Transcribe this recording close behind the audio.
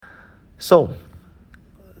So,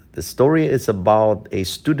 the story is about a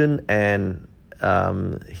student and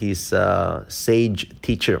his sage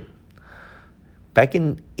teacher. Back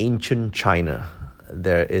in ancient China,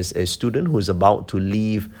 there is a student who is about to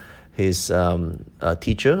leave his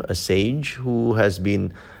teacher, a sage who has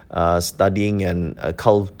been studying and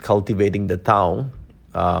cultivating the Tao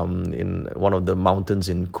in one of the mountains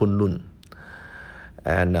in Kunlun.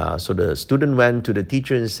 And so the student went to the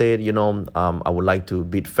teacher and said, I would like to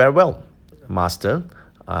bid farewell, master,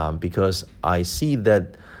 because I see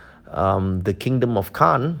that the kingdom of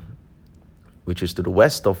Khan, which is to the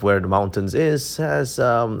west of where the mountains is, has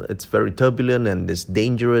it's very turbulent and it's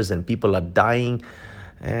dangerous and people are dying.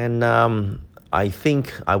 And I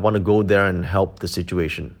think I want to go there and help the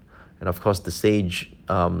situation. And of course, the sage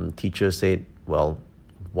teacher said, well,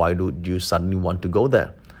 why do you suddenly want to go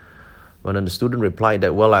there? Well, then the student replied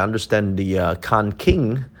that, well, I understand the Khan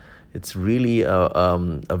king, it's really a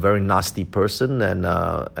very nasty person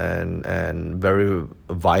and very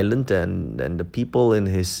violent, and the people in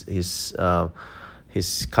his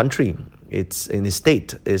country, it's in his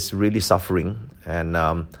state, is really suffering, and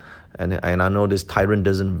I know this tyrant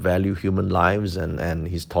doesn't value human lives, and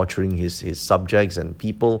he's torturing his subjects and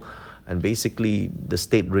people. And basically, the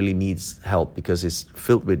state really needs help because it's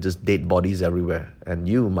filled with just dead bodies everywhere. And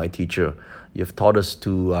you, my teacher, you've taught us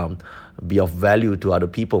to be of value to other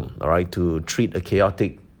people, all right? To treat a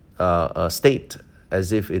chaotic state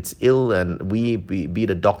as if it's ill, and we be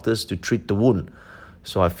the doctors to treat the wound.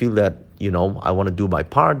 So I feel that, I want to do my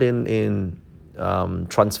part in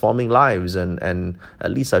transforming lives, and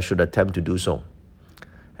at least I should attempt to do so.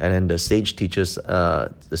 And then the sage teacher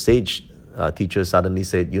suddenly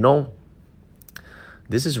said,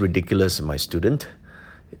 this is ridiculous, my student.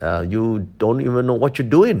 You don't even know what you're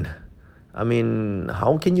doing. I mean,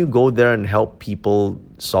 how can you go there and help people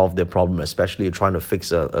solve their problem, especially trying to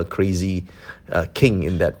fix a crazy king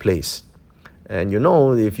in that place? And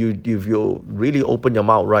if you really open your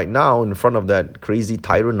mouth right now in front of that crazy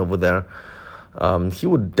tyrant over there, he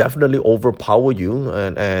would definitely overpower you.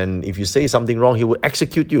 And if you say something wrong, he will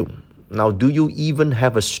execute you. Now, do you even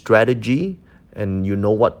have a strategy and you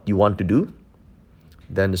know what you want to do?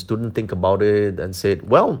 Then the student think about it and said,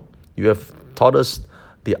 well, you have taught us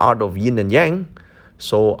the art of yin and yang,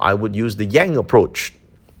 so I would use the yang approach,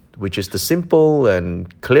 which is the simple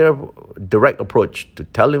and clear, direct approach to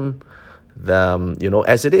tell him,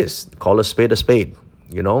 as it is, call a spade a spade.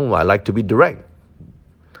 I like to be direct.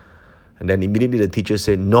 And then immediately the teacher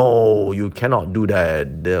said, no, you cannot do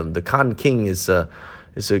that. The Khan king is a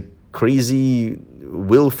crazy,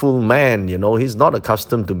 willful man. He's not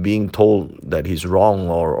accustomed to being told that he's wrong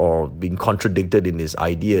or being contradicted in his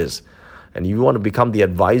ideas. And if you want to become the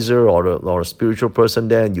advisor or a spiritual person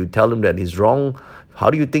there, and you tell him that he's wrong, how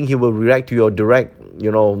do you think he will react to your direct,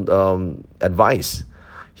 advice?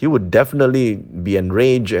 He would definitely be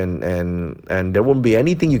enraged, and there won't be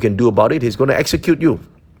anything you can do about it. He's going to execute you.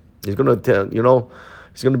 He's going to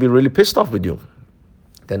he's going to be really pissed off with you.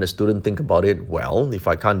 Then the student think about it. Well, if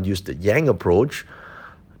I can't use the yang approach,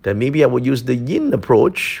 then maybe I would use the yin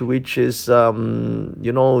approach, which is, do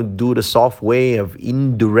the soft way of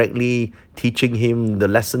indirectly teaching him the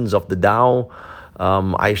lessons of the Tao.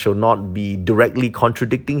 I shall not be directly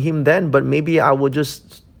contradicting him then, but maybe I would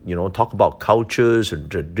just, talk about cultures and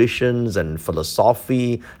traditions and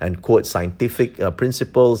philosophy and quote scientific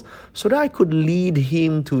principles so that I could lead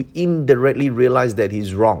him to indirectly realize that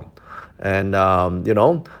he's wrong. And,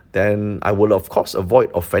 then I will, of course,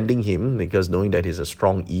 avoid offending him because knowing that he's a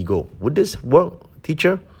strong ego. Would this work,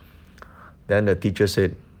 teacher? Then the teacher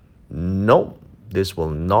said, no, this will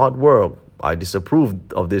not work. I disapprove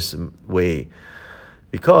of this way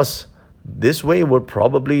because this way would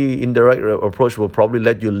probably, indirect approach will probably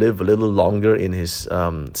let you live a little longer in his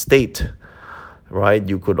state. Right,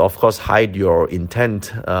 you could of course hide your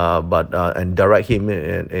intent, and direct him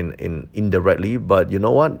in indirectly. But you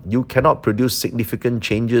know what? You cannot produce significant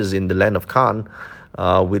changes in the land of Khan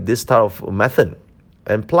with this type of method.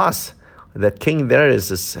 And plus, that king there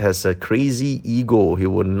has a crazy ego. He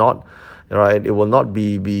will not, right? It will not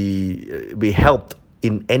be helped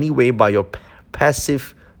in any way by your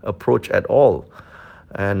passive approach at all,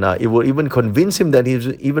 and it will even convince him that he's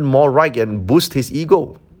even more right and boost his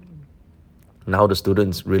ego. Now the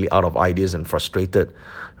student's really out of ideas and frustrated.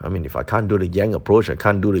 I mean, if I can't do the yang approach, I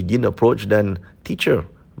can't do the yin approach, then teacher,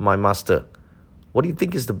 my master, what do you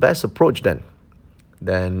think is the best approach then?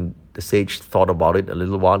 Then the sage thought about it a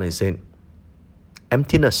little while and he said,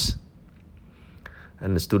 emptiness.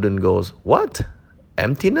 And the student goes, what?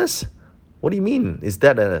 Emptiness? What do you mean? Is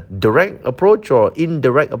that a direct approach or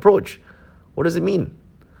indirect approach? What does it mean?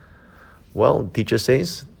 Well, teacher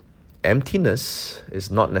says, emptiness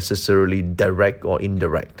is not necessarily direct or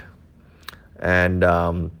indirect. And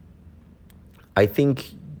I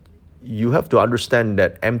think you have to understand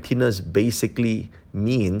that emptiness basically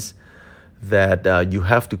means that you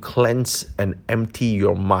have to cleanse and empty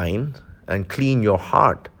your mind and clean your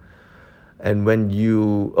heart. And when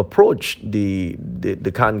you approach the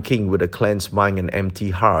Khan King with a cleansed mind and empty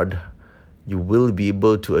heart, you will be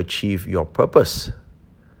able to achieve your purpose.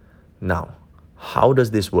 Now, how does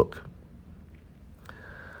this work?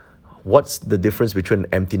 What's the difference between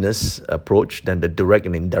emptiness approach than the direct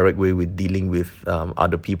and indirect way with dealing with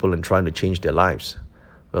other people and trying to change their lives?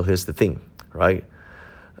 Well, here's the thing, right?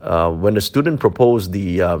 When the student proposed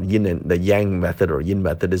the yin and the yang method or yin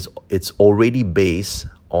method, it's already based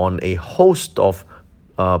on a host of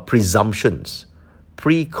presumptions,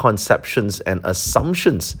 preconceptions, and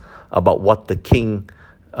assumptions about what the king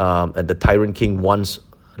and the tyrant king wants,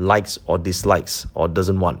 likes or dislikes or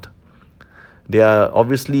doesn't want. They are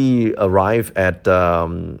obviously arrive at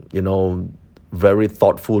very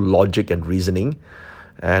thoughtful logic and reasoning,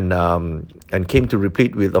 and came to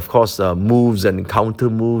replete with, of course, moves and counter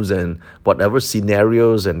moves and whatever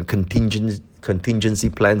scenarios and contingency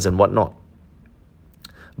plans and whatnot.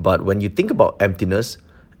 But when you think about emptiness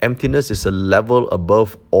is a level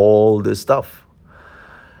above all this stuff.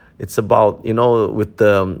 It's about,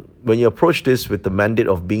 when you approach this with the mandate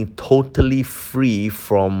of being totally free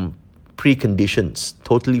from preconditions,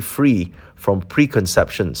 totally free from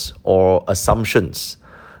preconceptions or assumptions.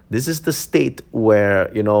 This is the state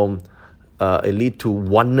where, it leads to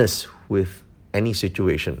oneness with any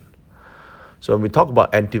situation. So when we talk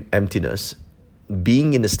about emptiness,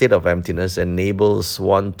 being in a state of emptiness enables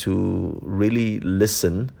one to really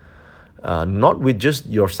listen, not with just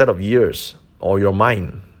your set of ears or your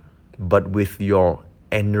mind, but with your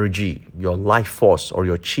energy, your life force or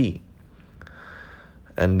your chi.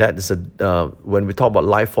 And that is when we talk about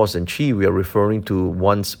life force and chi, we are referring to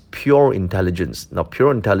one's pure intelligence. Now,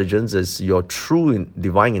 pure intelligence is your true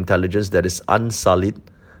divine intelligence that is unsullied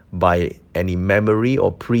by any memory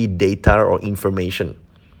or pre-data or information.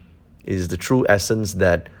 It is the true essence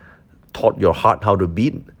that taught your heart how to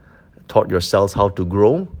beat, taught your cells how to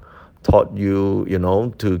grow, taught you,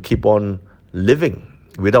 to keep on living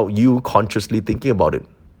without you consciously thinking about it.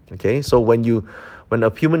 Okay, so when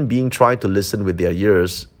a human being tries to listen with their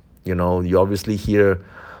ears, you obviously hear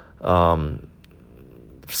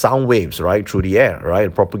sound waves, right, through the air,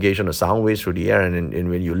 right, propagation of sound waves through the air, and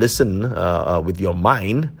when you listen with your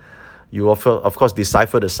mind, you of course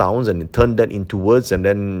decipher the sounds and turn that into words, and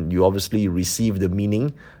then you obviously receive the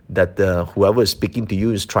meaning that whoever is speaking to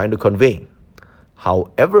you is trying to convey.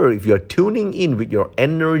 However, if you're tuning in with your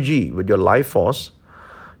energy, with your life force,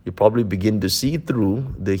 you probably begin to see through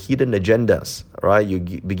the hidden agendas, right? You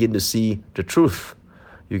begin to see the truth.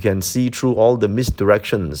 You can see through all the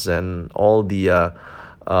misdirections and all the,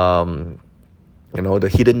 the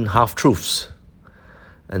hidden half-truths.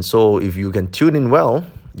 And so if you can tune in well,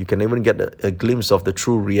 you can even get a glimpse of the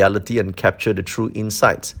true reality and capture the true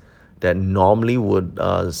insights that normally would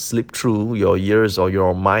slip through your ears or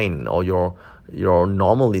your mind or your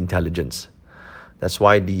normal intelligence. That's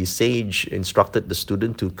why the sage instructed the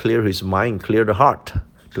student to clear his mind, clear the heart,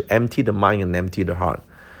 to empty the mind and empty the heart,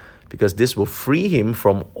 because this will free him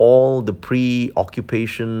from all the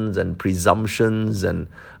preoccupations and presumptions and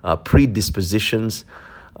predispositions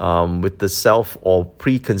with the self or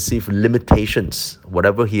preconceived limitations,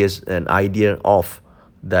 whatever he has an idea of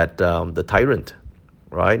that the tyrant,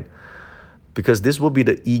 right? Because this will be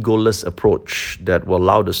the egoless approach that will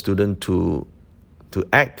allow the student to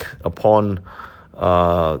act upon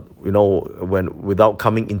without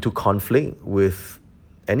coming into conflict with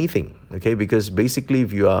anything. Okay, because basically,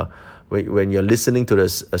 if you are when you're listening to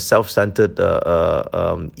this a self-centered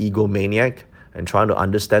egomaniac and trying to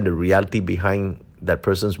understand the reality behind that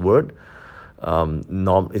person's word,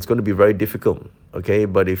 it's going to be very difficult. Okay,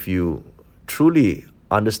 but if you truly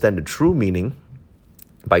understand the true meaning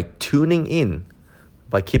by tuning in,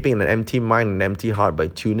 by keeping an empty mind and empty heart, by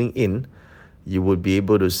tuning in, you would be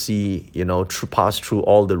able to see, pass through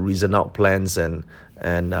all the reason out plans and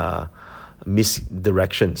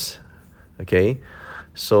misdirections. Okay,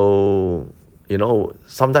 so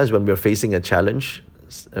sometimes when we're facing a challenge,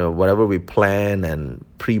 whatever we plan and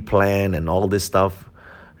pre-plan and all this stuff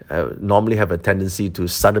normally have a tendency to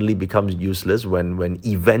suddenly become useless when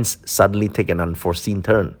events suddenly take an unforeseen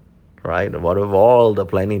turn, right? Whatever all the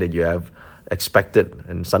planning that you have expected,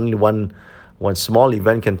 and suddenly one small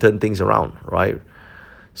event can turn things around, right?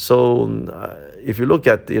 So if you look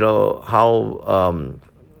at how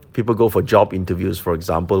People go for job interviews, for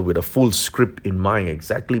example, with a full script in mind,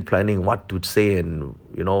 exactly planning what to say, and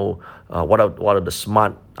what are the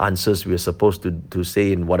smart answers we're supposed to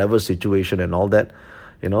say in whatever situation and all that.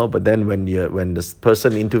 But then when this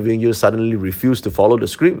person interviewing you suddenly refuse to follow the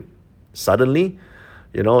script, suddenly,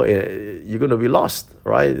 you're going to be lost,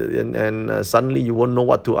 right? And suddenly you won't know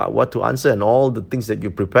what to answer, and all the things that you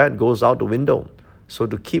prepared goes out the window. So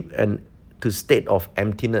to state of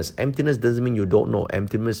emptiness. Emptiness doesn't mean you don't know.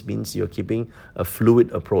 Emptiness means you're keeping a fluid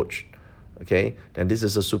approach. Okay, and this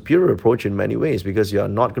is a superior approach in many ways, because you're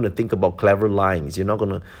not going to think about clever lines. You're not going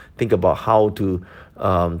to think about how to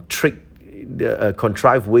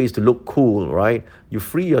contrive ways to look cool, right? You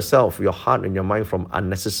free yourself, your heart and your mind from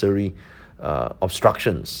unnecessary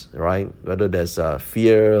obstructions, right? Whether there's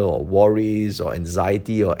fear or worries or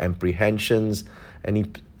anxiety or apprehensions, any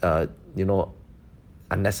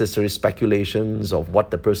unnecessary speculations of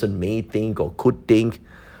what the person may think or could think,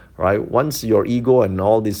 right? Once your ego and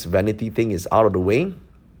all this vanity thing is out of the way,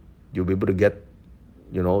 you'll be able to get,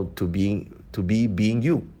 to be being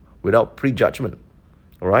you without prejudgment.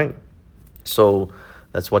 All right. So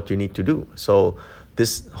that's what you need to do. So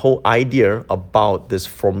this whole idea about this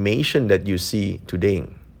formation that you see today,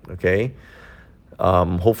 okay,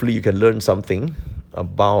 hopefully you can learn something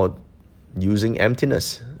about using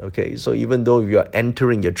emptiness. Okay, so even though you're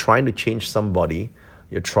trying to change somebody,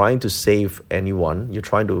 you're trying to save anyone, you're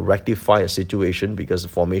trying to rectify a situation, because the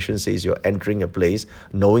formation says you're entering a place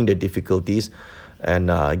knowing the difficulties, and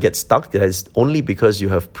get stuck, that is only because you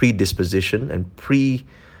have predisposition and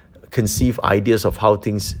preconceived ideas of how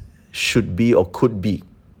things should be or could be.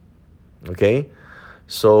 Okay,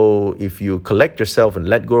 so if you collect yourself and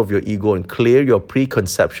let go of your ego and clear your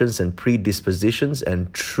preconceptions and predispositions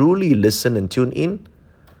and truly listen and tune in,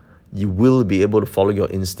 you will be able to follow your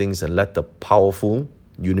instincts and let the powerful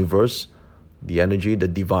universe, the energy, the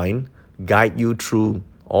divine, guide you through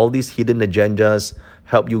all these hidden agendas,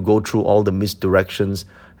 help you go through all the misdirections,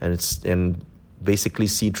 and basically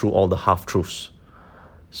see through all the half-truths.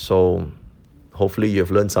 So hopefully you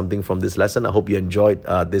have learned something from this lesson. I hope you enjoyed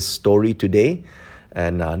this story today,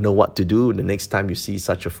 and know what to do the next time you see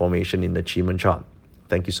such a formation in the Chi-Man chart.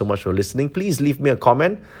 Thank you so much for listening. Please leave me a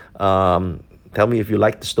comment. Tell me if you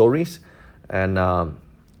like the stories, and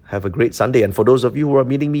have a great Sunday. And for those of you who are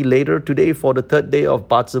meeting me later today for the third day of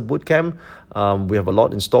Bazi Bootcamp, we have a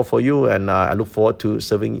lot in store for you, and I look forward to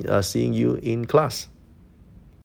seeing you in class.